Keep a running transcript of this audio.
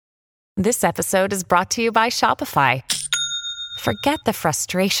This episode is brought to you by Shopify. Forget the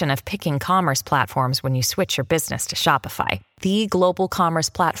frustration of picking commerce platforms when you switch your business to Shopify, the global commerce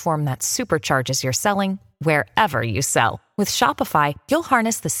platform that supercharges your selling wherever you sell. With Shopify, you'll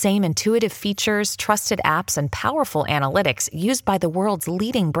harness the same intuitive features, trusted apps, and powerful analytics used by the world's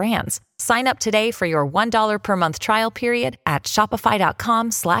leading brands. Sign up today for your $1 per month trial period at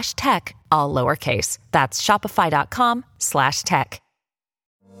shopify.com/tech, all lowercase. That's shopify.com/tech.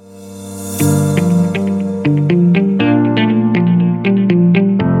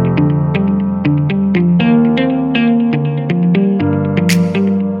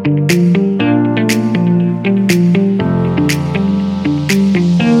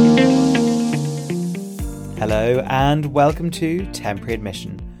 Hello and welcome to Temporary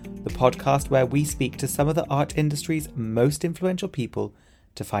Admission, the podcast where we speak to some of the art industry's most influential people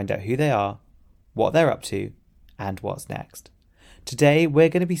to find out who they are, what they're up to, and what's next. Today we're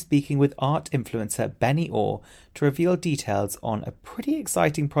going to be speaking with art influencer Benny Orr to reveal details on a pretty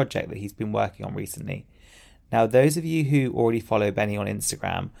exciting project that he's been working on recently. Now, those of you who already follow Benny on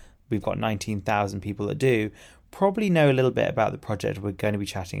Instagram, we've got 19,000 people that do, probably know a little bit about the project we're going to be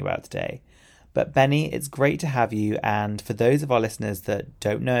chatting about today. But Benny, it's great to have you. And for those of our listeners that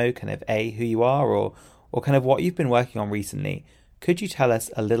don't know kind of who you are or kind of what you've been working on recently, could you tell us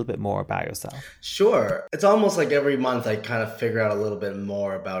a little bit more about yourself? Sure. It's almost like every month I kind of figure out a little bit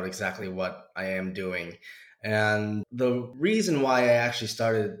more about exactly what I am doing. And the reason why I actually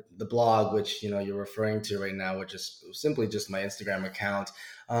started the blog, which you're referring to right now, which is simply just my Instagram account,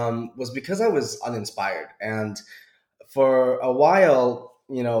 was because I was uninspired. And for a while,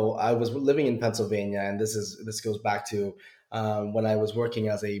 I was living in Pennsylvania, and this goes back to when I was working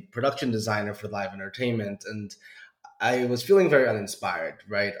as a production designer for live entertainment, and I was feeling very uninspired,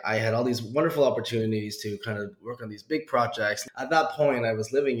 right? I had all these wonderful opportunities to kind of work on these big projects. At that point, I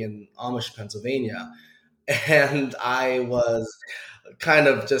was living in Amish, Pennsylvania, and I was kind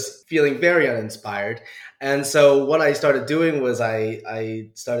of just feeling very uninspired. And so what I started doing was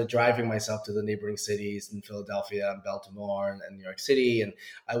I started driving myself to the neighboring cities in Philadelphia and Baltimore and New York City. And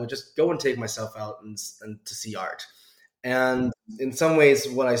I would just go and take myself out and to see art. And in some ways,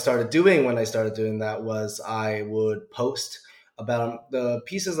 what I started doing when I started doing that was I would post about the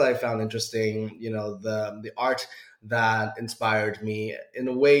pieces that I found interesting, the art that inspired me, in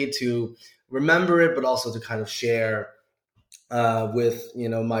a way to remember it, but also to kind of share with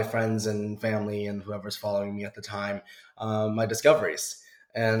my friends and family and whoever's following me at the time, my discoveries.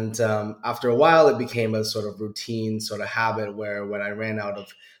 And after a while, it became a sort of routine sort of habit where when I ran out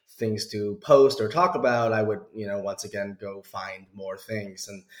of things to post or talk about, I would, once again, go find more things.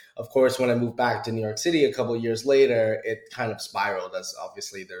 And of course, when I moved back to New York City a couple of years later, it kind of spiraled, as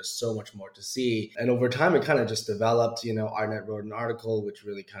obviously there's so much more to see. And over time, it kind of just developed. Artnet wrote an article, which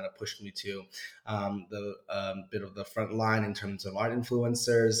really kind of pushed me to the bit of the front line in terms of art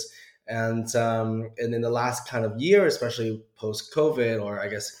influencers. And in the last kind of year, especially post-COVID, or I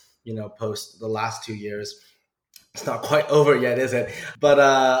guess, post the last 2 years, it's not quite over yet, is it? But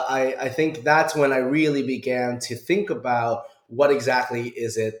I think that's when I really began to think about what exactly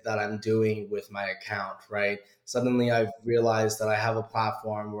is it that I'm doing with my account, right? Suddenly I've realized that I have a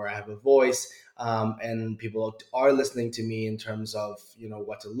platform where I have a voice, and people are listening to me in terms of,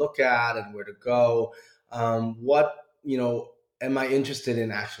 what to look at and where to go. What am I interested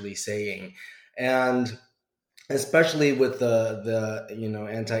in actually saying? And especially with the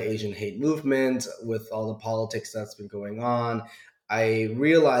anti-Asian hate movement, with all the politics that's been going on, I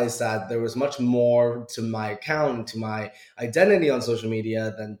realized that there was much more to my account, to my identity on social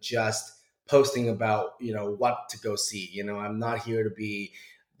media, than just posting about what to go see. I'm not here to be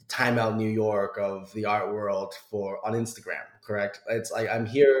Time Out New York of the art world on Instagram, correct? It's like I'm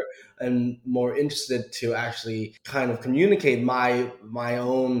here and more interested to actually kind of communicate my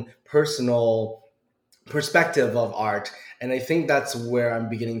own personal perspective of art. And I think that's where I'm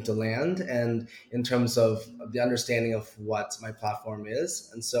beginning to land, and in terms of the understanding of what my platform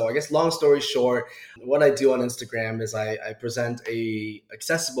is. And so I guess, long story short, what I do on Instagram is I present a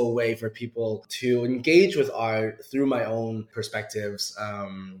accessible way for people to engage with art through my own perspectives,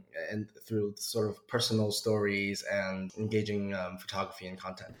 and through sort of personal stories and engaging photography and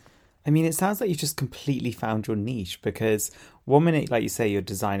content. I mean, it sounds like you've just completely found your niche, because 1 minute, like you say, you're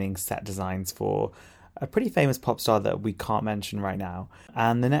designing set designs for a pretty famous pop star that we can't mention right now.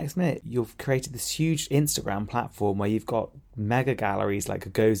 And the next minute, you've created this huge Instagram platform where you've got mega galleries like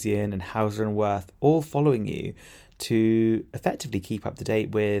Gagosian and Hauser and Wirth all following you to effectively keep up to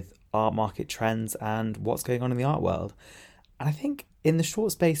date with art market trends and what's going on in the art world. And I think in the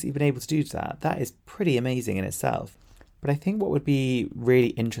short space that you've been able to do that is pretty amazing in itself. But I think what would be really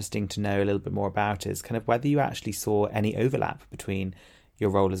interesting to know a little bit more about is kind of whether you actually saw any overlap between your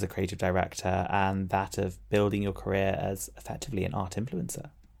role as a creative director and that of building your career as effectively an art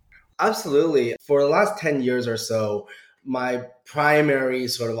influencer. Absolutely. For the last 10 years or so, my primary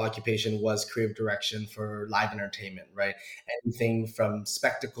sort of occupation was creative direction for live entertainment, right? Anything from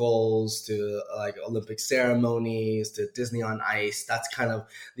spectacles to like Olympic ceremonies to Disney on Ice. That's kind of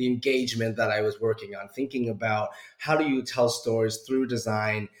the engagement that I was working on, thinking about how do you tell stories through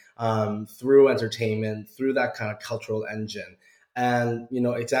design, through entertainment, through that kind of cultural engine. And,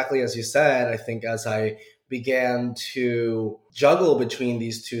 exactly as you said, I think as I began to juggle between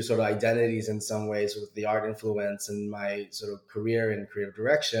these two sort of identities in some ways with the art influence and my sort of career in creative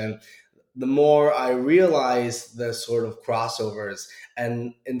direction, the more I realized the sort of crossovers.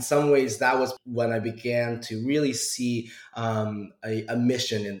 And in some ways, that was when I began to really see a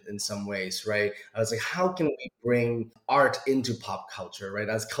mission in some ways, right? I was like, how can we bring art into pop culture, right?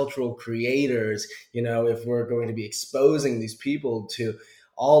 As cultural creators, if we're going to be exposing these people to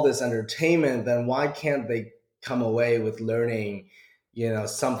all this entertainment, then why can't they come away with learning,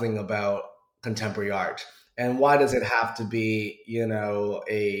 something about contemporary art? And why does it have to be,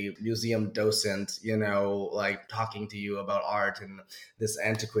 a museum docent, like talking to you about art and this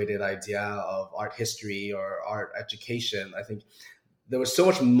antiquated idea of art history or art education? I think there was so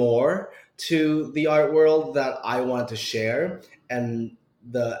much more to the art world that I wanted to share. And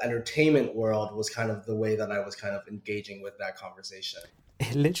the entertainment world was kind of the way that I was kind of engaging with that conversation.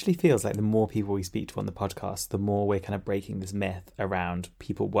 It literally feels like the more people we speak to on the podcast, the more we're kind of breaking this myth around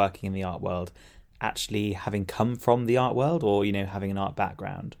people working in the art world actually having come from the art world or, having an art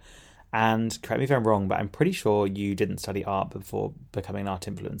background. And correct me if I'm wrong, but I'm pretty sure you didn't study art before becoming an art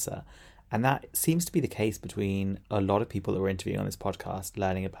influencer. And that seems to be the case between a lot of people that we're interviewing on this podcast,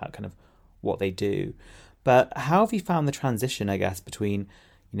 learning about kind of what they do. But how have you found the transition, I guess, between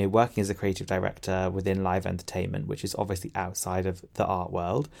working as a creative director within live entertainment, which is obviously outside of the art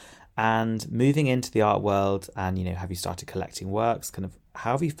world, and moving into the art world and, have you started collecting works? Kind of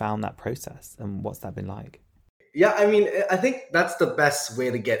how have you found that process and what's that been like? Yeah, I mean, I think that's the best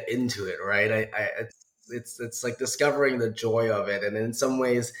way to get into it, right? It's like discovering the joy of it, and in some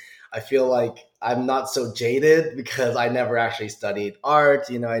ways, I feel like I'm not so jaded because I never actually studied art.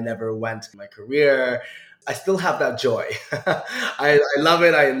 I never went to my career. I still have that joy. I love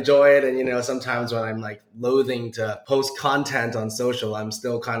it. I enjoy it. And, sometimes when I'm like loathing to post content on social, I'm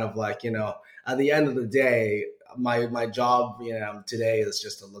still kind of like, at the end of the day, my job, today is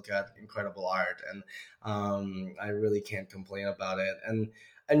just to look at incredible art. And I really can't complain about it.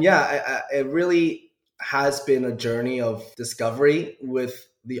 And yeah, it really has been a journey of discovery with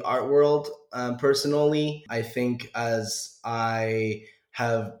the art world. Personally, I think as I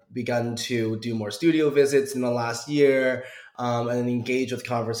have begun to do more studio visits in the last year, and engage with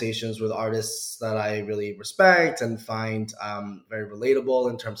conversations with artists that I really respect and find very relatable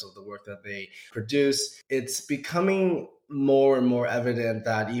in terms of the work that they produce. It's becoming more and more evident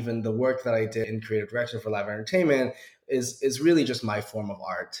that even the work that I did in creative direction for live entertainment is really just my form of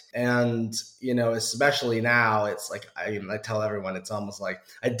art. And, especially now, it's like, I tell everyone, it's almost like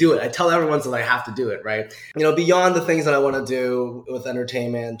I do it. I tell everyone that I have to do it, right? Beyond the things that I want to do with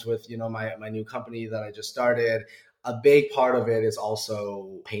entertainment, with, my new company that I just started, a big part of it is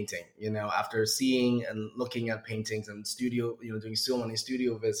also painting. After seeing and looking at paintings and studio, doing so many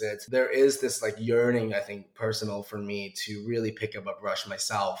studio visits, there is this like yearning, I think, personal for me to really pick up a brush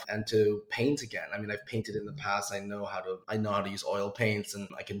myself and to paint again. I mean, I've painted in the past. I know how to use oil paints, and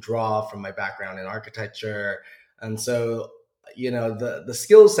I can draw from my background in architecture. And so, the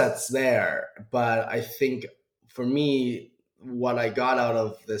skill set's there, but I think for me, what I got out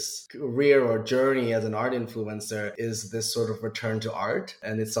of this career or journey as an art influencer is this sort of return to art.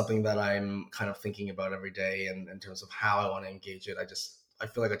 And it's something that I'm kind of thinking about every day, and in terms of how I want to engage it. I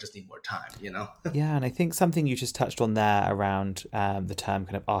feel like I just need more time, Yeah, and I think something you just touched on there around the term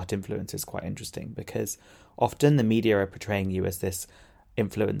kind of art influencer is quite interesting, because often the media are portraying you as this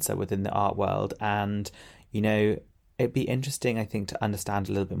influencer within the art world. And, it'd be interesting, I think, to understand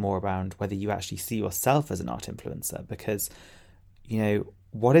a little bit more around whether you actually see yourself as an art influencer, because,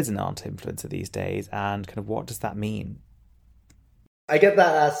 what is an art influencer these days and kind of what does that mean? I get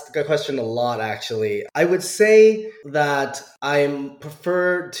that asked a question a lot, actually. I would say that I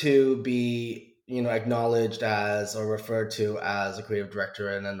prefer to be acknowledged as or referred to as a creative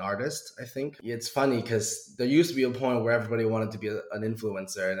director and an artist. I think it's funny because there used to be a point where everybody wanted to be an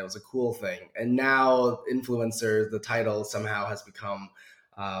influencer, and it was a cool thing. And now influencer, the title somehow has become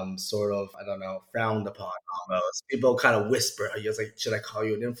sort of, I don't know, frowned upon almost. People kind of whisper, it's like, should I call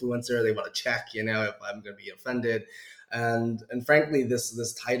you an influencer? They want to check, if I'm going to be offended. And frankly,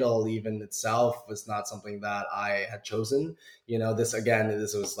 this title even itself was not something that I had chosen.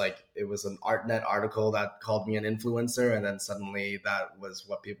 This was like, it was an ArtNet article that called me an influencer, and then suddenly that was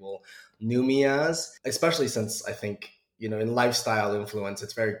what people knew me as, especially since I think, in lifestyle influence,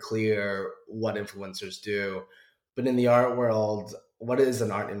 it's very clear what influencers do. But in the art world, what is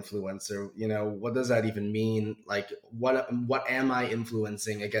an art influencer? What does that even mean? Like, what am I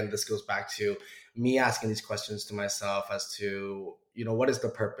influencing? Again, this goes back to me asking these questions to myself as to, what is the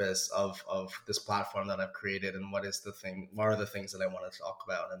purpose of this platform that I've created, and what are the things that I want to talk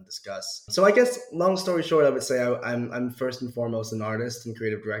about and discuss. So I guess, long story short, I would say I'm first and foremost an artist and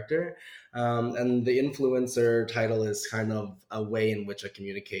creative director. And the influencer title is kind of a way in which I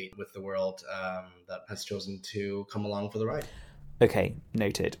communicate with the world that has chosen to come along for the ride. Okay,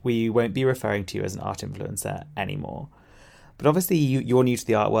 noted. We won't be referring to you as an art influencer anymore. But obviously you're new to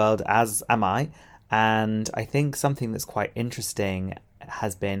the art world, as am I. And I think something that's quite interesting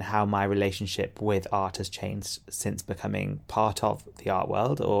has been how my relationship with art has changed since becoming part of the art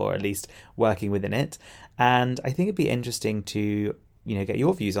world, or at least working within it. And I think it'd be interesting to, get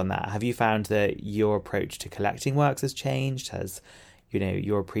your views on that. Have you found that your approach to collecting works has changed? Has,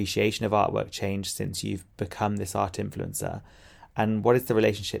 your appreciation of artwork changed since you've become this art influencer? And what is the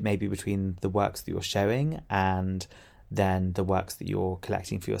relationship maybe between the works that you're showing and then the works that you're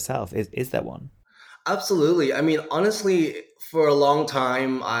collecting for yourself? Is there one? Absolutely. I mean, honestly, for a long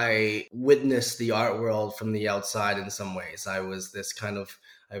time, I witnessed the art world from the outside in some ways. I was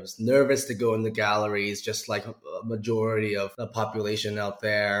nervous to go in the galleries, just like a majority of the population out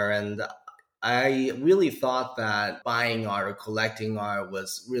there. And I really thought that buying art or collecting art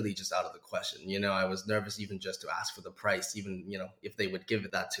was really just out of the question. I was nervous even just to ask for the price, even, if they would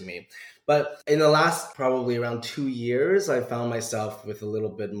give that to me. But in the last probably around 2 years, I found myself with a little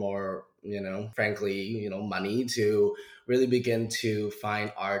bit more, frankly, money to really begin to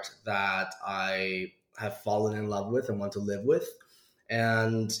find art that I have fallen in love with and want to live with.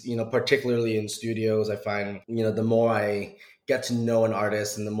 And, particularly in studios, I find, the more I get to know an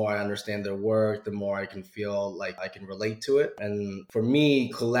artist and the more I understand their work, the more I can feel like I can relate to it. And for me,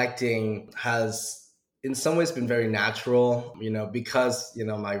 collecting has in some ways been very natural, because,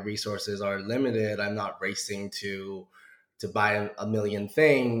 my resources are limited. I'm not racing to buy a million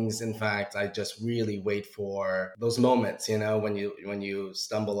things. In fact, I just really wait for those moments, when you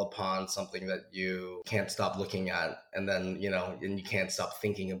stumble upon something that you can't stop looking at, and then, and you can't stop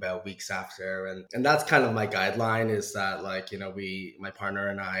thinking about weeks after. And that's kind of my guideline, is that, like, my partner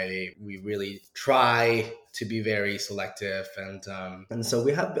and I, we really try to be very selective. And so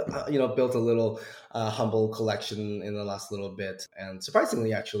we have, built a little humble collection in the last little bit. And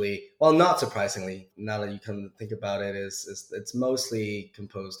surprisingly, actually, well, not surprisingly, now that you can think about it, is it's mostly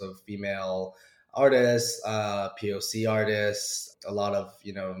composed of female artists, POC artists, a lot of,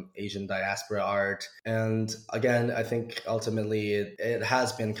 Asian diaspora art. And again, I think ultimately it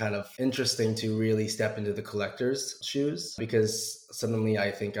has been kind of interesting to really step into the collector's shoes, because suddenly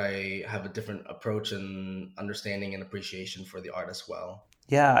I think I have a different approach and understanding and appreciation for the art as well.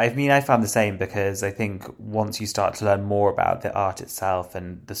 Yeah, I mean, I found the same, because I think once you start to learn more about the art itself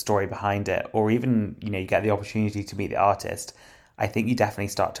and the story behind it, or even, you get the opportunity to meet the artist, I think you definitely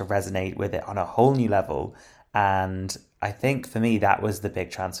start to resonate with it on a whole new level. And I think for me, that was the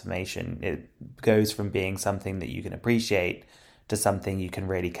big transformation. It goes from being something that you can appreciate to something you can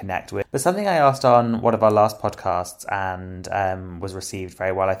really connect with. But something I asked on one of our last podcasts, and was received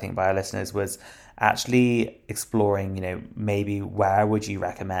very well, I think, by our listeners, was actually exploring, maybe where would you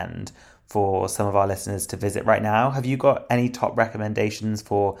recommend for some of our listeners to visit right now? Have you got any top recommendations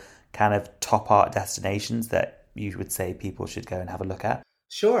for kind of top art destinations that you would say people should go and have a look at?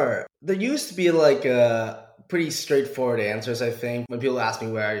 Sure. There used to be like pretty straightforward answers, I think. When people ask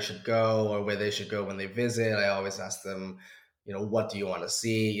me where I should go or where they should go when they visit, I always ask them, what do you want to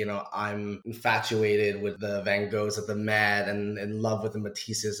see? I'm infatuated with the Van Goghs at the Met and in love with the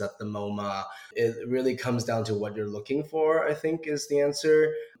Matisses at the MoMA. It really comes down to what you're looking for, I think, is the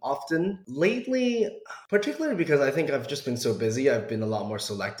answer. Often lately, particularly because I think I've just been so busy, I've been a lot more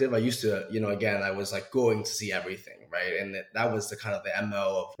selective. I used to, again, I was like going to see everything, right? And that was the kind of the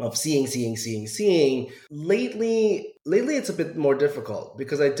MO of seeing. Lately, it's a bit more difficult,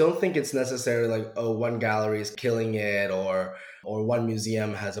 because I don't think it's necessarily like, oh, one gallery is killing it, or one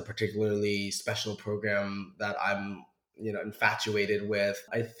museum has a particularly special program that I'm, infatuated with.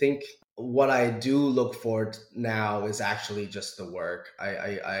 I think what I do look for now is actually just the work.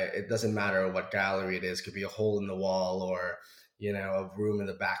 It doesn't matter what gallery it is. It could be a hole in the wall, or, a room in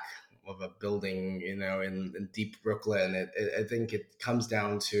the back of a building, in deep Brooklyn. I think it comes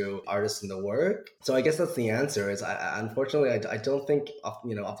down to artists and the work. So I guess that's the answer. Is unfortunately I don't think off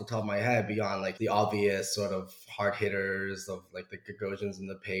the top of my head, beyond like the obvious sort of hard hitters of like the Gagosians and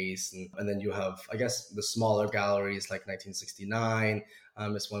the Pace, and then you have, I guess, the smaller galleries like 1969.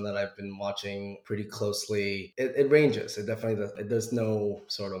 It's one that I've been watching pretty closely. It ranges. It definitely, there's no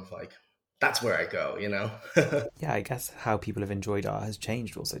sort of like, that's where I go, Yeah, I guess how people have enjoyed art has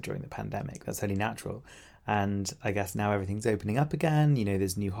changed also during the pandemic. That's only natural. And I guess now everything's opening up again.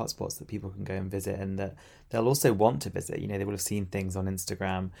 There's new hotspots that people can go and visit, and that they'll also want to visit. They will have seen things on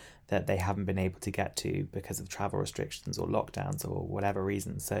Instagram that they haven't been able to get to because of travel restrictions or lockdowns or whatever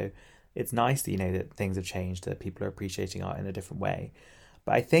reason. So it's nice that, that things have changed, that people are appreciating art in a different way.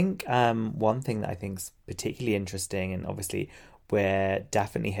 But I think one thing that I think is particularly interesting, and obviously we're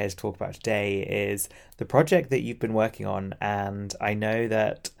definitely here to talk about today, is the project that you've been working on. And I know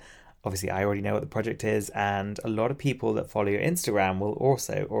that obviously I already know what the project is, and a lot of people that follow your Instagram will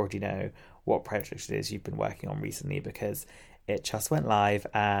also already know what project it is you've been working on recently, because it just went live,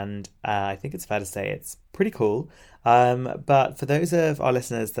 and I think it's fair to say it's pretty cool. But for those of our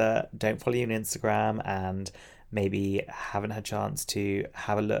listeners that don't follow you on Instagram and maybe haven't had a chance to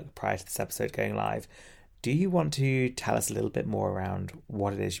have a look prior to this episode going live, do you want to tell us a little bit more around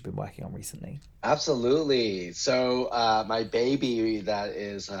what it is you've been working on recently? Absolutely. So my baby that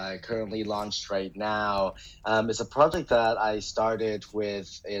is currently launched right now is a project that I started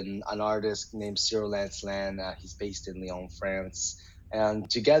with an artist named Cyril Lancelin. He's based in Lyon, France. And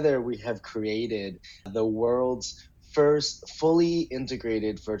together we have created the world's first fully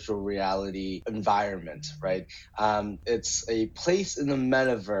integrated virtual reality environment, right? It's a place in the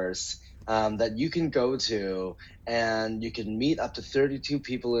metaverse that you can go to, and you can meet up to 32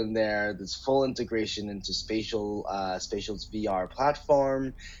 people in there. There's full integration into Spatial's VR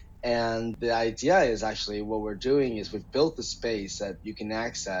platform. And the idea is actually what we're doing is we've built the space that you can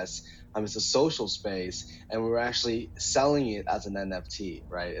access. It's a social space, and we're actually selling it as an NFT,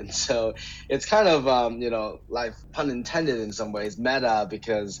 right? And so it's kind of, like pun intended in some ways, meta,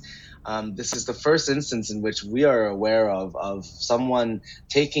 because this is the first instance in which we are aware of someone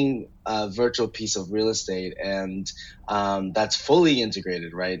taking a virtual piece of real estate and that's fully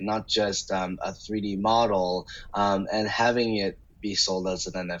integrated, right? Not just a 3D model, and having it be sold as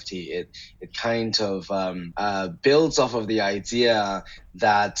an NFT. It kind of builds off of the idea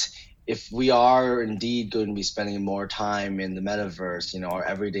that if we are indeed going to be spending more time in the metaverse, our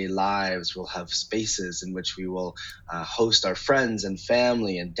everyday lives, we'll have spaces in which we will host our friends and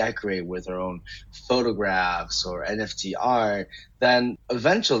family and decorate with our own photographs or NFT art, then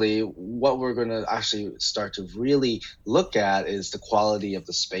eventually what we're going to actually start to really look at is the quality of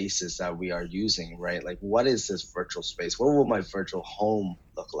the spaces that we are using, right? Like, what is this virtual space? What will my virtual home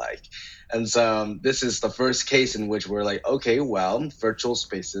look like? And so this is the first case in which we're like, okay, well, virtual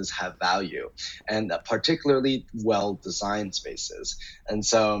spaces have value, and particularly well-designed spaces. And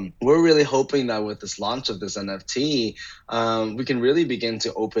so we're really hoping that with this launch of this NFT, we can really begin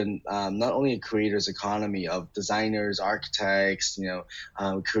to open not only a creator's economy of designers, architects,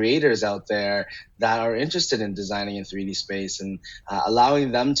 creators out there that are interested in designing in 3D space, and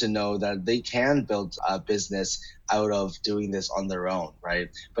allowing them to know that they can build a business out of doing this on their own, right?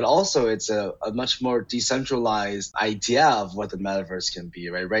 But also it's a much more decentralized idea of what the metaverse can be,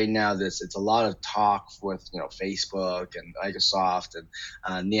 right? Right now, it's a lot of talk with Facebook and Microsoft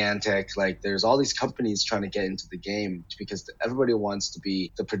and Niantic. Like, there's all these companies trying to get into the game because everybody wants to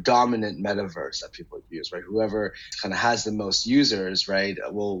be the predominant metaverse that people use, right? Whoever kind of has the most users, right,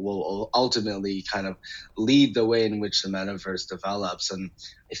 will ultimately kind of lead the way in which the metaverse develops. And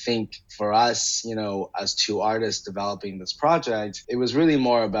I think for us, as two artists developing this project, it was really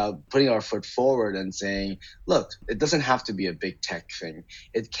more about putting our foot forward and saying, look, it doesn't have to be a big tech thing.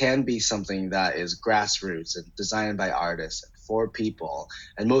 It can be something that is grassroots and designed by artists for people.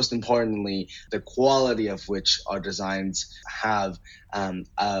 And most importantly, the quality of which our designs have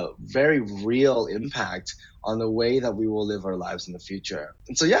a very real impact on the way that we will live our lives in the future.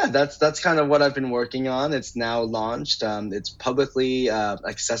 And so, yeah, that's kind of what I've been working on. It's now launched. It's publicly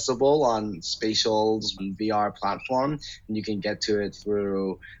accessible on Spatial's VR platform, and you can get to it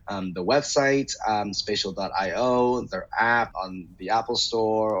through the website, spatial.io, their app on the Apple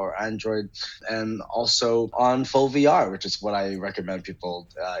Store or Android, and also on Full VR, which is what I recommend people,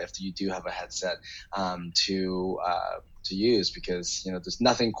 if you do have a headset, to use, because there's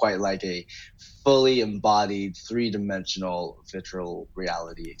nothing quite like a fully embodied 3-dimensional virtual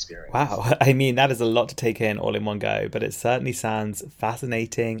reality experience. Wow, I mean, that is a lot to take in all in one go, but it certainly sounds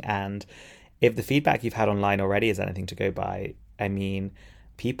fascinating. And if the feedback you've had online already is anything to go by, I mean,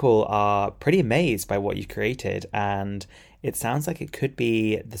 people are pretty amazed by what you created, and it sounds like it could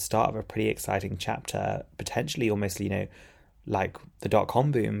be the start of a pretty exciting chapter, potentially almost, like the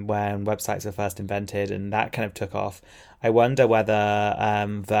dot-com boom when websites were first invented and that kind of took off. I wonder whether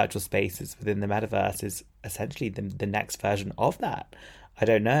virtual spaces within the metaverse is essentially the next version of that. I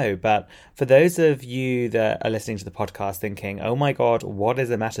don't know. But for those of you that are listening to the podcast thinking, oh my God, what is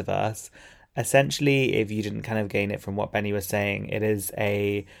a metaverse? Essentially, if you didn't kind of gain it from what Benny was saying, it is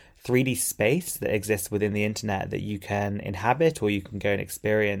a 3D space that exists within the internet that you can inhabit or you can go and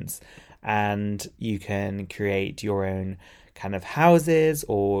experience, and you can create your own kind of houses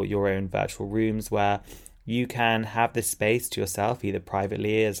or your own virtual rooms where you can have this space to yourself, either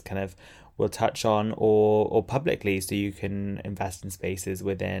privately, as kind of we'll touch on, or publicly, so you can invest in spaces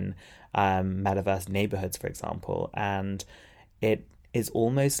within metaverse neighborhoods, for example. And it is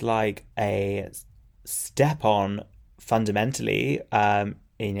almost like a step on, fundamentally,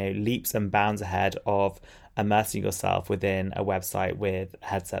 leaps and bounds ahead of immersing yourself within a website with a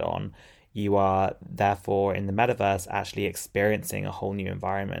headset on. You are therefore in the metaverse actually experiencing a whole new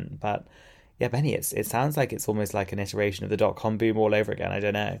environment. But yeah, Benny, it sounds like it's almost like an iteration of the dot-com boom all over again. I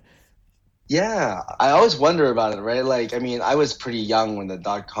don't know. Yeah, I always wonder about it, right? Like, I mean, I was pretty young when the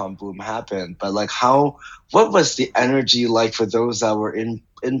dot-com boom happened, but like what was the energy like for those that were in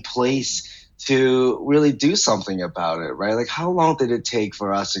place to really do something about it, right? Like, how long did it take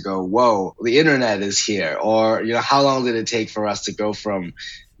for us to go, whoa, the internet is here? Or, how long did it take for us to go from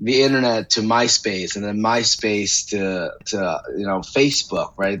the internet to MySpace, and then MySpace to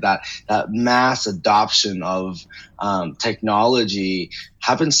Facebook, right? That mass adoption of technology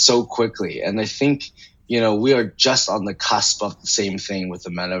happens so quickly, and I think we are just on the cusp of the same thing with the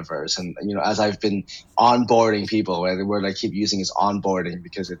metaverse. And as I've been onboarding people, right, the word I keep using is onboarding,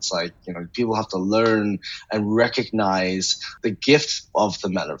 because it's like people have to learn and recognize the gift of the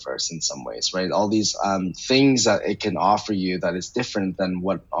metaverse in some ways, right? All these things that it can offer you that is different than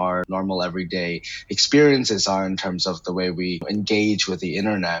what our normal everyday experiences are in terms of the way we engage with the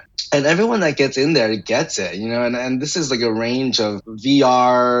internet. And everyone that gets in there gets it, and this is like a range of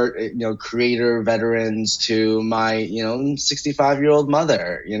VR, creator veterans to my, 65-year-old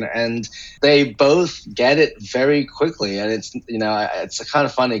mother, and they both get it very quickly. And it's kind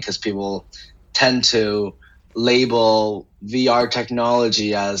of funny because people tend to label VR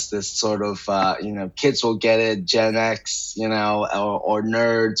technology as this sort of, kids will get it, Gen X, or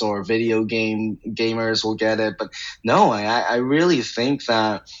nerds or video gamers will get it. But no, I really think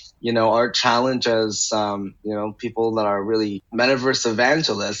that our challenge as, people that are really metaverse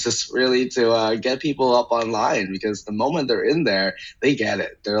evangelists is really to get people up online, because the moment they're in there, they get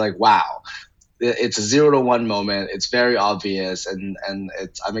it. They're like, wow. It's a 0 to 1 moment. It's very obvious, and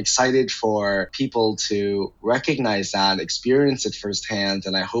I'm excited for people to recognize that, experience it firsthand,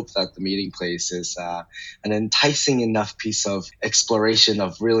 and I hope that the meeting place is an enticing enough piece of exploration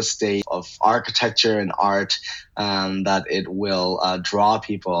of real estate, of architecture and art, that it will draw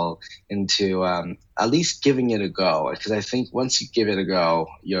people into at least giving it a go. Because I think once you give it a go,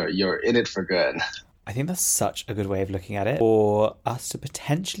 you're in it for good. I think that's such a good way of looking at it, for us to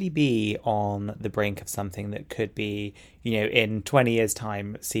potentially be on the brink of something that could be, in 20 years'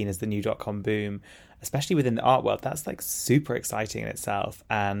 time seen as the new dot-com boom, especially within the art world. That's like super exciting in itself.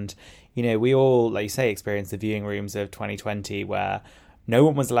 And, we all, like you say, experienced the viewing rooms of 2020 where no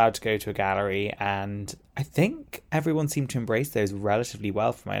one was allowed to go to a gallery, and I think everyone seemed to embrace those relatively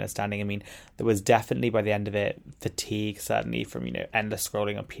well, from my understanding. I mean, there was definitely, by the end of it, fatigue, certainly from, endless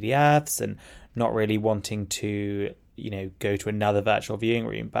scrolling on PDFs and not really wanting to, go to another virtual viewing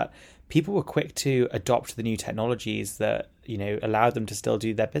room. But people were quick to adopt the new technologies that, allowed them to still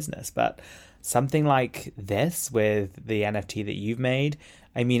do their business. But something like this with the NFT that you've made,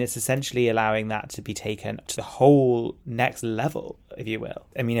 I mean, it's essentially allowing that to be taken to the whole next level, if you will.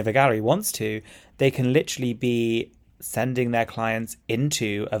 I mean, if a gallery wants to, they can literally be sending their clients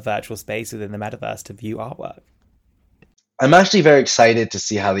into a virtual space within the metaverse to view artwork. I'm actually very excited to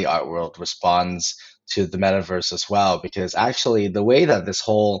see how the art world responds to the metaverse as well, because actually the way that this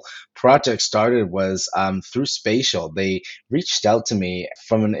whole project started was through Spatial. They reached out to me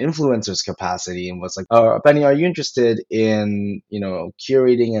from an influencer's capacity and was like, "Oh, Benny, are you interested in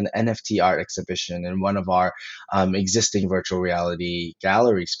curating an NFT art exhibition in one of our existing virtual reality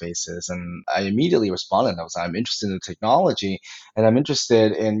gallery spaces?" And I immediately responded. I was like, "I'm interested in the technology and I'm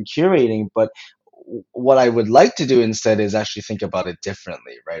interested in curating, but what I would like to do instead is actually think about it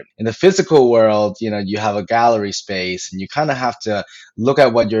differently, right? In the physical world, you have a gallery space and you kind of have to look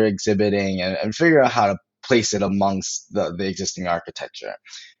at what you're exhibiting and figure out how to place it amongst the existing architecture.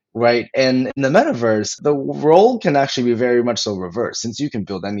 right? And in the metaverse, the role can actually be very much so reversed since you can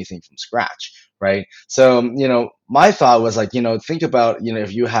build anything from scratch, right? So, my thought was like, think about,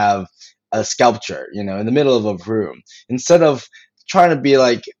 if you have a sculpture, in the middle of a room, instead of trying to be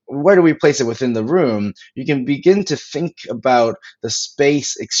like, where do we place it within the room? You can begin to think about the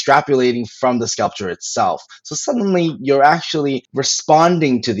space extrapolating from the sculpture itself. So suddenly you're actually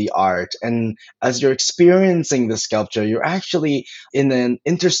responding to the art. And as you're experiencing the sculpture, you're actually in an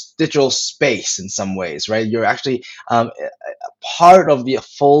interstitial space in some ways, right? You're actually part of the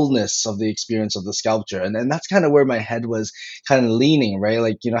fullness of the experience of the sculpture. And that's kind of where my head was kind of leaning, right?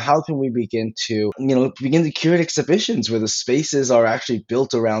 Like, how can we begin to curate exhibitions where the spaces are actually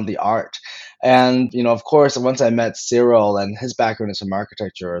built around the art? And, of course, once I met Cyril, and his background is from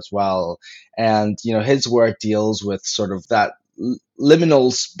architecture as well, and, his work deals with sort of that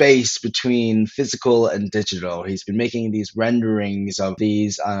liminal space between physical and digital. He's been making these renderings of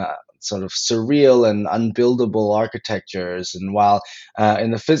these sort of surreal and unbuildable architectures. And while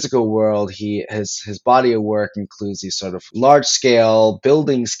in the physical world, his body of work includes these sort of large scale,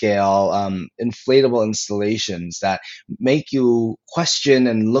 building scale, inflatable installations that make you question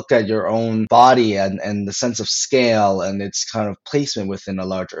and look at your own body and the sense of scale and its kind of placement within a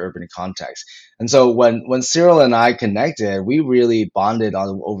large urban context. And so when Cyril and I connected, we really bonded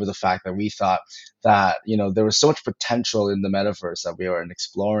over the fact that we thought that there was so much potential in the metaverse that we were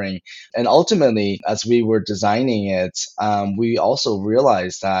exploring. And ultimately, as we were designing it, we also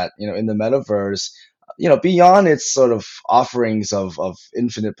realized that in the metaverse, beyond its sort of offerings of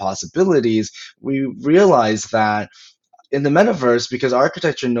infinite possibilities, we realized that in the metaverse, because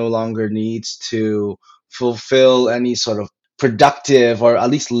architecture no longer needs to fulfill any sort of productive or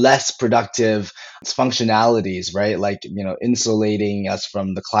at least less productive functionalities, right? Like, insulating us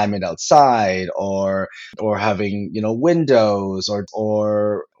from the climate outside, or having, windows,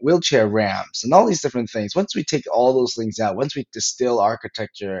 or wheelchair ramps and all these different things. Once we take all those things out, once we distill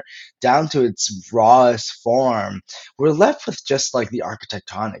architecture down to its rawest form, we're left with just like the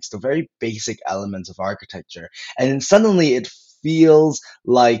architectonics, the very basic elements of architecture. And then suddenly it feels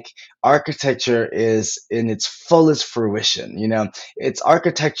like architecture is in its fullest fruition. It's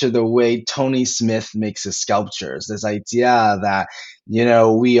architecture the way Tony Smith makes his sculptures. This idea that,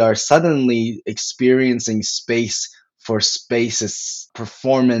 we are suddenly experiencing space for space's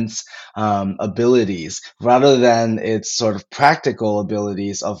performance abilities rather than its sort of practical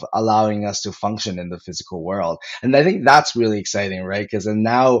abilities of allowing us to function in the physical world. And I think that's really exciting, right? Because then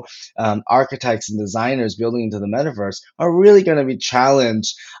now architects and designers building into the metaverse are really going to be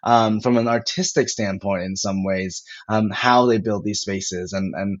challenged from an artistic standpoint in some ways, how they build these spaces.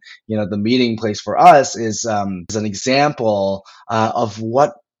 And the meeting place for us is an example of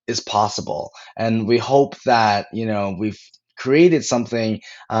what is possible. And we hope that, we've created something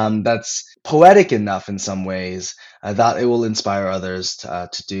that's poetic enough in some ways that it will inspire others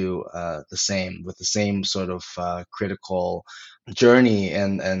to do the same with the same sort of critical journey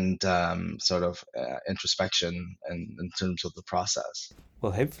and sort of introspection in terms of the process.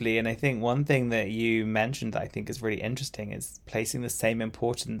 Well, hopefully. And I think one thing that you mentioned that I think is really interesting is placing the same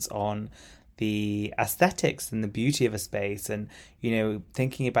importance on the aesthetics and the beauty of a space, and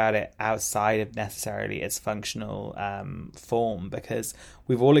thinking about it outside of necessarily its functional form, because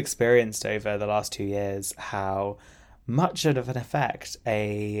we've all experienced over the last 2 years how much of an effect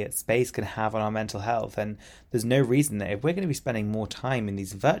a space can have on our mental health. And there's no reason that if we're going to be spending more time in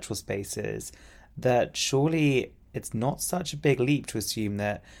these virtual spaces, that surely it's not such a big leap to assume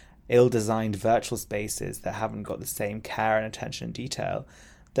that ill-designed virtual spaces that haven't got the same care and attention and detail,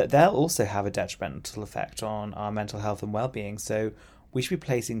 that they'll also have a detrimental effect on our mental health and well-being. So we should be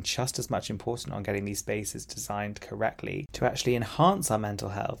placing just as much importance on getting these spaces designed correctly to actually enhance our mental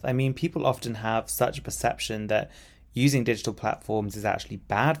health. I mean, people often have such a perception that using digital platforms is actually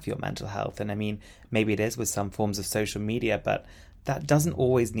bad for your mental health. And I mean, maybe it is with some forms of social media, but that doesn't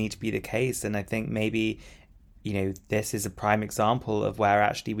always need to be the case. And I think maybe this is a prime example of where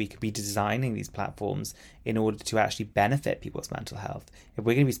actually we could be designing these platforms in order to actually benefit people's mental health. If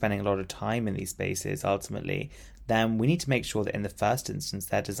we're going to be spending a lot of time in these spaces, ultimately, then we need to make sure that in the first instance,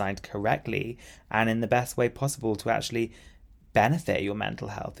 they're designed correctly and in the best way possible to actually benefit your mental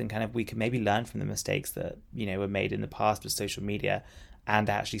health. And kind of, we can maybe learn from the mistakes that, were made in the past with social media and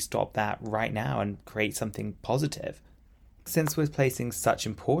actually stop that right now and create something positive. Since we're placing such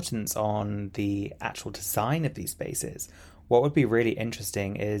importance on the actual design of these spaces, what would be really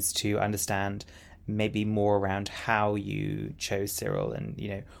interesting is to understand maybe more around how you chose Cyril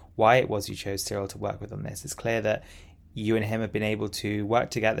and, why it was you chose Cyril to work with on this. It's clear that you and him have been able to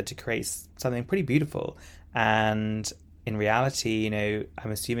work together to create something pretty beautiful. And in reality,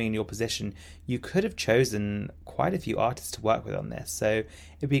 I'm assuming in your position, you could have chosen quite a few artists to work with on this. So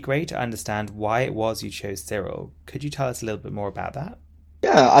it'd be great to understand why it was you chose Cyril. Could you tell us a little bit more about that?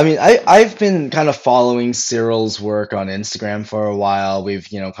 Yeah, I mean, I've been kind of following Cyril's work on Instagram for a while. We've,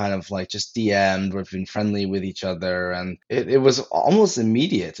 kind of like just DM'd, we've been friendly with each other, and it was almost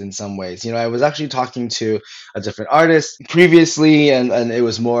immediate in some ways. I was actually talking to a different artist previously, and it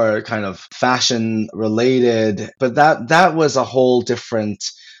was more kind of fashion related, but that was a whole different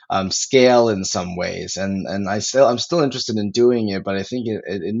scale in some ways, and I'm still interested in doing it, but I think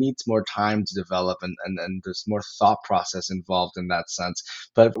it needs more time to develop, and there's more thought process involved in that sense.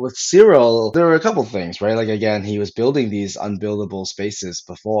 But with Cyril, there were a couple things, right? Like again, he was building these unbuildable spaces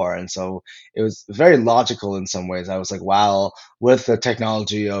before, and so it was very logical in some ways. I was like, wow, with the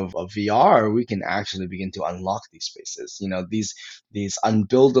technology of VR, we can actually begin to unlock these spaces. These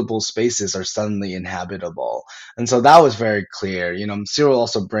unbuildable spaces are suddenly inhabitable, and so that was very clear. Cyril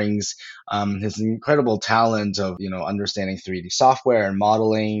also brings his incredible talent of understanding 3D software and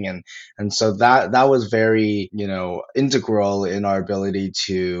modeling, and so that was very integral in our ability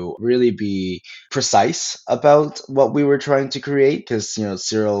to really be precise about what we were trying to create, because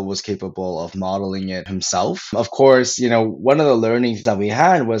Cyril was capable of modeling it himself. Of course, one of the learnings that we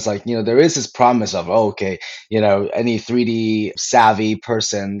had was like, there is this promise of, oh, okay, any 3D savvy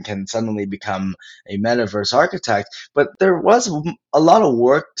person can suddenly become a metaverse architect, but there was a lot of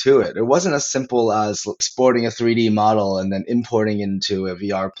work to it. It wasn't as simple as exporting a 3D model and then importing into a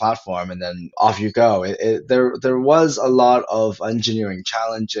VR platform and then off you go. There was a lot of engineering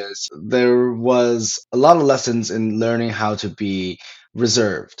challenges. There was a lot of lessons in learning how to be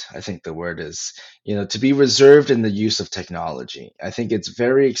reserved. I think the word is, to be reserved in the use of technology. I think it's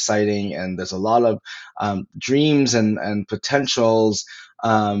very exciting, and there's a lot of dreams and potentials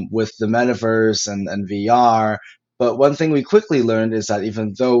with the metaverse and VR. But one thing we quickly learned is that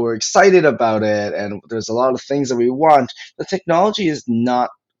even though we're excited about it and there's a lot of things that we want, the technology is not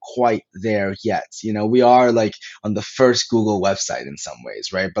quite there yet. We are like on the first Google website in some ways,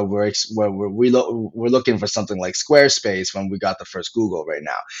 right? But we're looking for something like Squarespace when we got the first Google right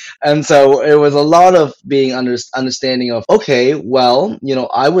now. And so it was a lot of being understanding of, okay, well,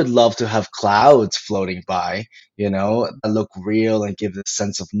 I would love to have clouds floating by, that look real and give this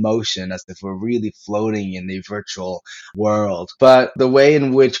sense of motion as if we're really floating in a virtual world. But the way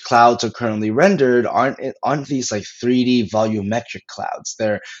in which clouds are currently rendered aren't these like 3D volumetric clouds.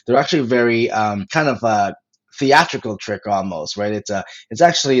 They're actually very kind of theatrical trick almost, right? It's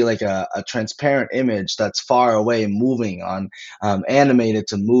actually like a transparent image that's far away moving on, animated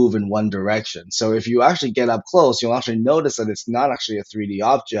to move in one direction. So if you actually get up close, you'll actually notice that it's not actually a 3D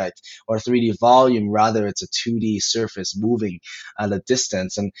object or a 3D volume, rather it's a 2D surface moving at a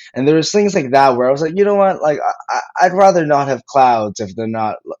distance. And there's things like that where I was like, you know what, like I'd rather not have clouds if they're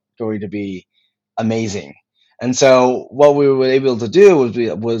not going to be amazing. And so what we were able to do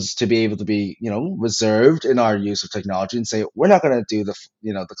was to be able to be, reserved in our use of technology and say, we're not going to do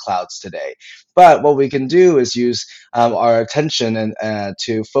the clouds today. But what we can do is use our attention and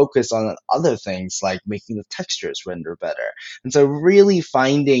to focus on other things like making the textures render better. And so really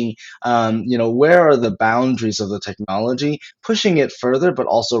finding, where are the boundaries of the technology, pushing it further, but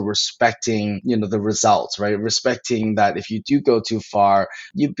also respecting, the results, right? Respecting that if you do go too far,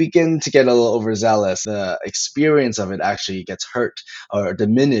 you begin to get a little overzealous. The experience of it actually gets hurt or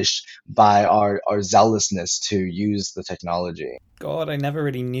diminished by our zealousness to use the technology. God, I never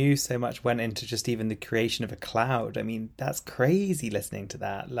really knew so much went into just even the creation of a cloud. I mean, that's crazy listening to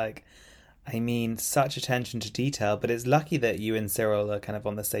that. Like, I mean, such attention to detail, but it's lucky that you and Cyril are kind of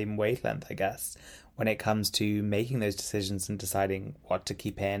on the same wavelength, I guess, when it comes to making those decisions and deciding what to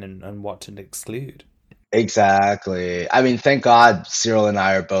keep in and what to exclude. Exactly. I mean, thank God Cyril and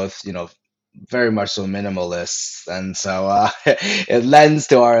I are both, very much so minimalists, and so it lends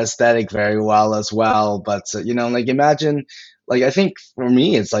to our aesthetic very well as well. But like imagine, like I think for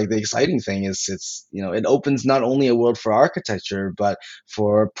me, it's like the exciting thing is it opens not only a world for architecture, but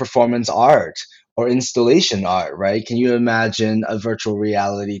for performance art or installation art, right? Can you imagine a virtual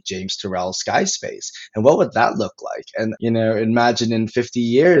reality James Turrell sky space? And what would that look like? And, imagine in 50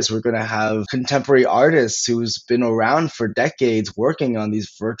 years, we're going to have contemporary artists who's been around for decades working on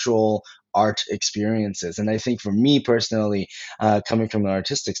these virtual art experiences. And I think for me personally, coming from an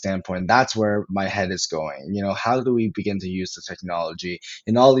artistic standpoint, that's where my head is going. How do we begin to use the technology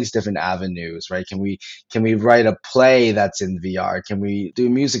in all these different avenues, right? Can we write a play that's in VR? Can we do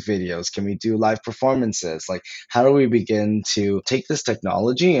music videos? Can we do live performances? Like, how do we begin to take this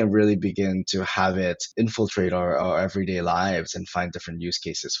technology and really begin to have it infiltrate our everyday lives and find different use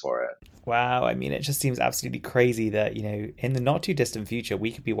cases for it? Wow, I mean, it just seems absolutely crazy that, in the not too distant future,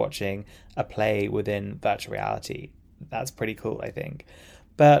 we could be watching a play within virtual reality. That's pretty cool, I think.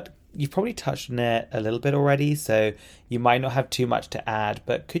 But you've probably touched on it a little bit already, so you might not have too much to add,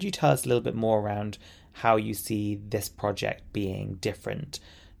 but could you tell us a little bit more around how you see this project being different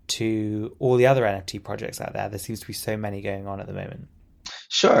to all the other NFT projects out there? There seems to be so many going on at the moment.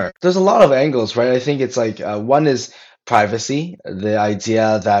 Sure. There's a lot of angles, right? I think it's like one is privacy, the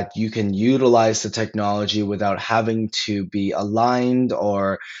idea that you can utilize the technology without having to be aligned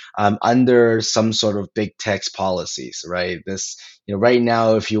or under some sort of big text policies, right? Right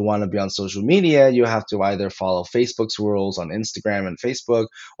now, if you want to be on social media, you have to either follow Facebook's rules on Instagram and Facebook,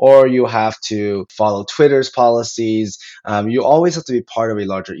 or you have to follow Twitter's policies. You always have to be part of a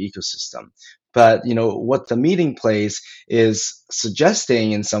larger ecosystem. But what the meeting place is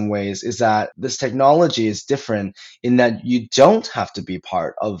suggesting in some ways is that this technology is different in that you don't have to be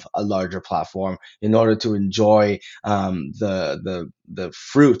part of a larger platform in order to enjoy the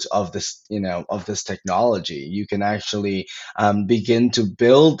fruit of this technology. You can actually begin to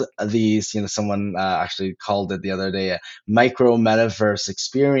build these. Someone actually called it the other day a micro metaverse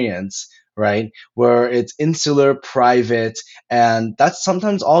experience, right? Where it's insular, private, and that's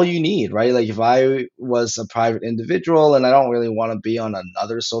sometimes all you need, right? Like if I was a private individual and I don't really want to be on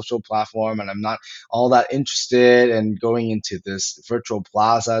another social platform and I'm not all that interested in going into this virtual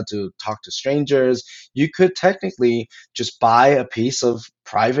plaza to talk to strangers, you could technically just buy a piece of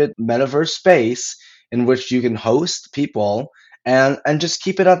private metaverse space in which you can host people and just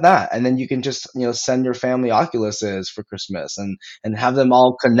keep it at that, and then you can just send your family Oculuses for Christmas and have them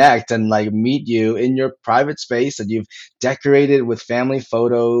all connect and like meet you in your private space that you've decorated with family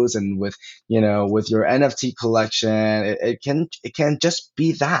photos and with your NFT collection. It can just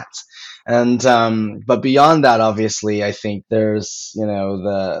be that. And but beyond that, obviously, I think there's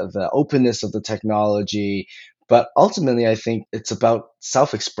the openness of the technology, but ultimately I think it's about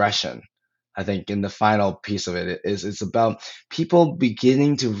self-expression. I think in the final piece of it is it's about people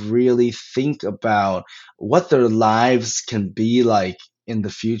beginning to really think about what their lives can be like in the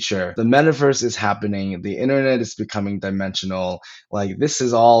future. The metaverse is happening, the internet is becoming dimensional. Like this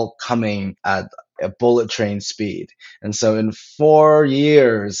is all coming at a bullet train speed. And so in 4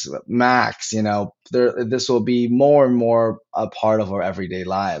 years max, this will be more and more a part of our everyday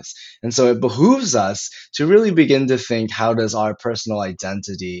lives. And so it behooves us to really begin to think, how does our personal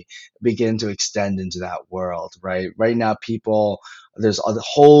identity begin to extend into that world, right? Right now, there's a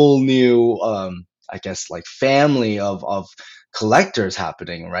whole new, I guess, like family of collectors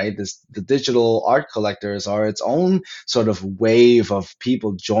happening, right? The digital art collectors are its own sort of wave of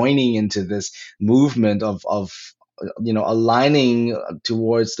people joining into this movement of aligning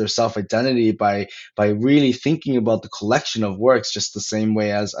towards their self identity by really thinking about the collection of works, just the same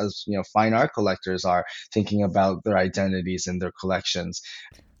way as fine art collectors are thinking about their identities and their collections.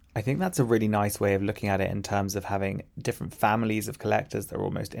 I think that's a really nice way of looking at it in terms of having different families of collectors that are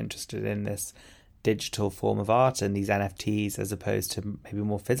almost interested in this digital form of art and these NFTs as opposed to maybe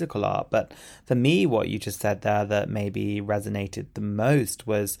more physical art. But for me, what you just said there that maybe resonated the most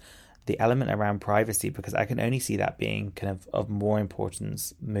was the element around privacy, because I can only see that being kind of more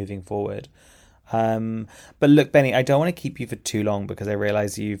importance moving forward. But look, Benny, I don't want to keep you for too long because I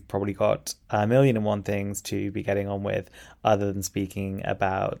realize you've probably got a million and one things to be getting on with other than speaking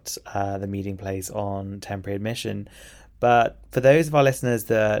about the meeting place on temporary admission. But for those of our listeners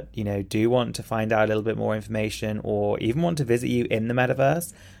that, do want to find out a little bit more information or even want to visit you in the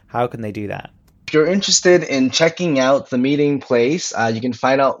metaverse, how can they do that? If you're interested in checking out the meeting place, you can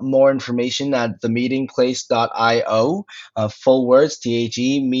find out more information at themeetingplace.io. Full words,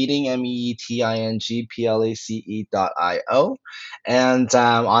 THE, meeting, MEETINGPLACE.io. And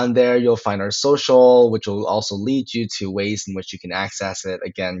on there, you'll find our social, which will also lead you to ways in which you can access it.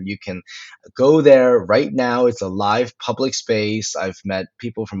 Again, you can go there right now. It's a live public space. I've met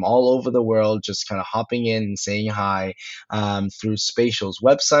people from all over the world just kind of hopping in and saying hi through Spatial's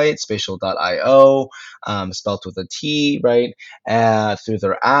website, spatial.io. Spelled with a T, right? Through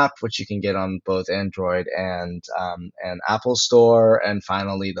their app, which you can get on both Android and Apple Store. And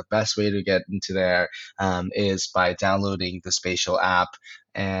finally, the best way to get into there is by downloading the Spatial app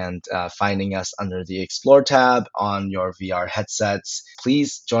and finding us under the Explore tab on your VR headsets.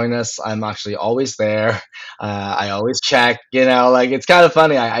 Please join us. I'm actually always there. I always check, it's kind of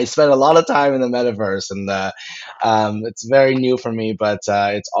funny. I spend a lot of time in the metaverse, and it's very new for me, but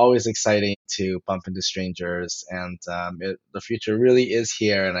it's always exciting to bump into strangers. And the future really is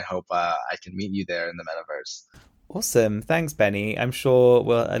here, and I hope I can meet you there in the metaverse. Awesome. Thanks, Benny. I'm sure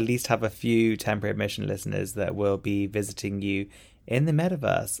we'll at least have a few Temporary Admission listeners that will be visiting you in the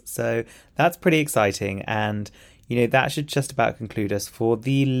metaverse. So that's pretty exciting. And, that should just about conclude us for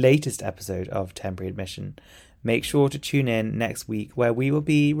the latest episode of Temporary Admission. Make sure to tune in next week where we will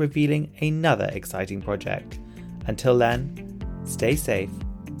be revealing another exciting project. Until then, stay safe.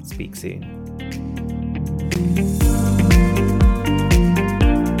 Speak soon.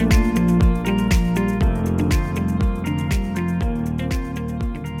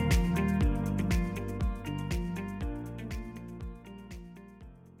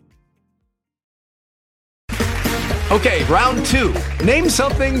 Okay, round 2. Name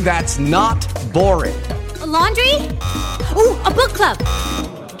something that's not boring. A laundry? Ooh, a book club.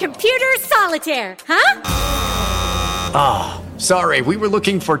 Computer solitaire, huh? Ah, sorry, we were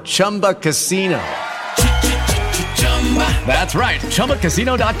looking for Chumba Casino. That's right,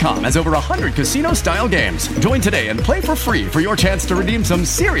 ChumbaCasino.com has over 100 casino-style games. Join today and play for free for your chance to redeem some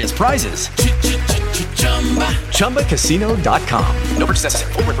serious prizes. ChumbaCasino.com. No purchase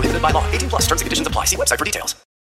necessary. Void where prohibited by law. 18+. Terms and conditions apply. See website for details.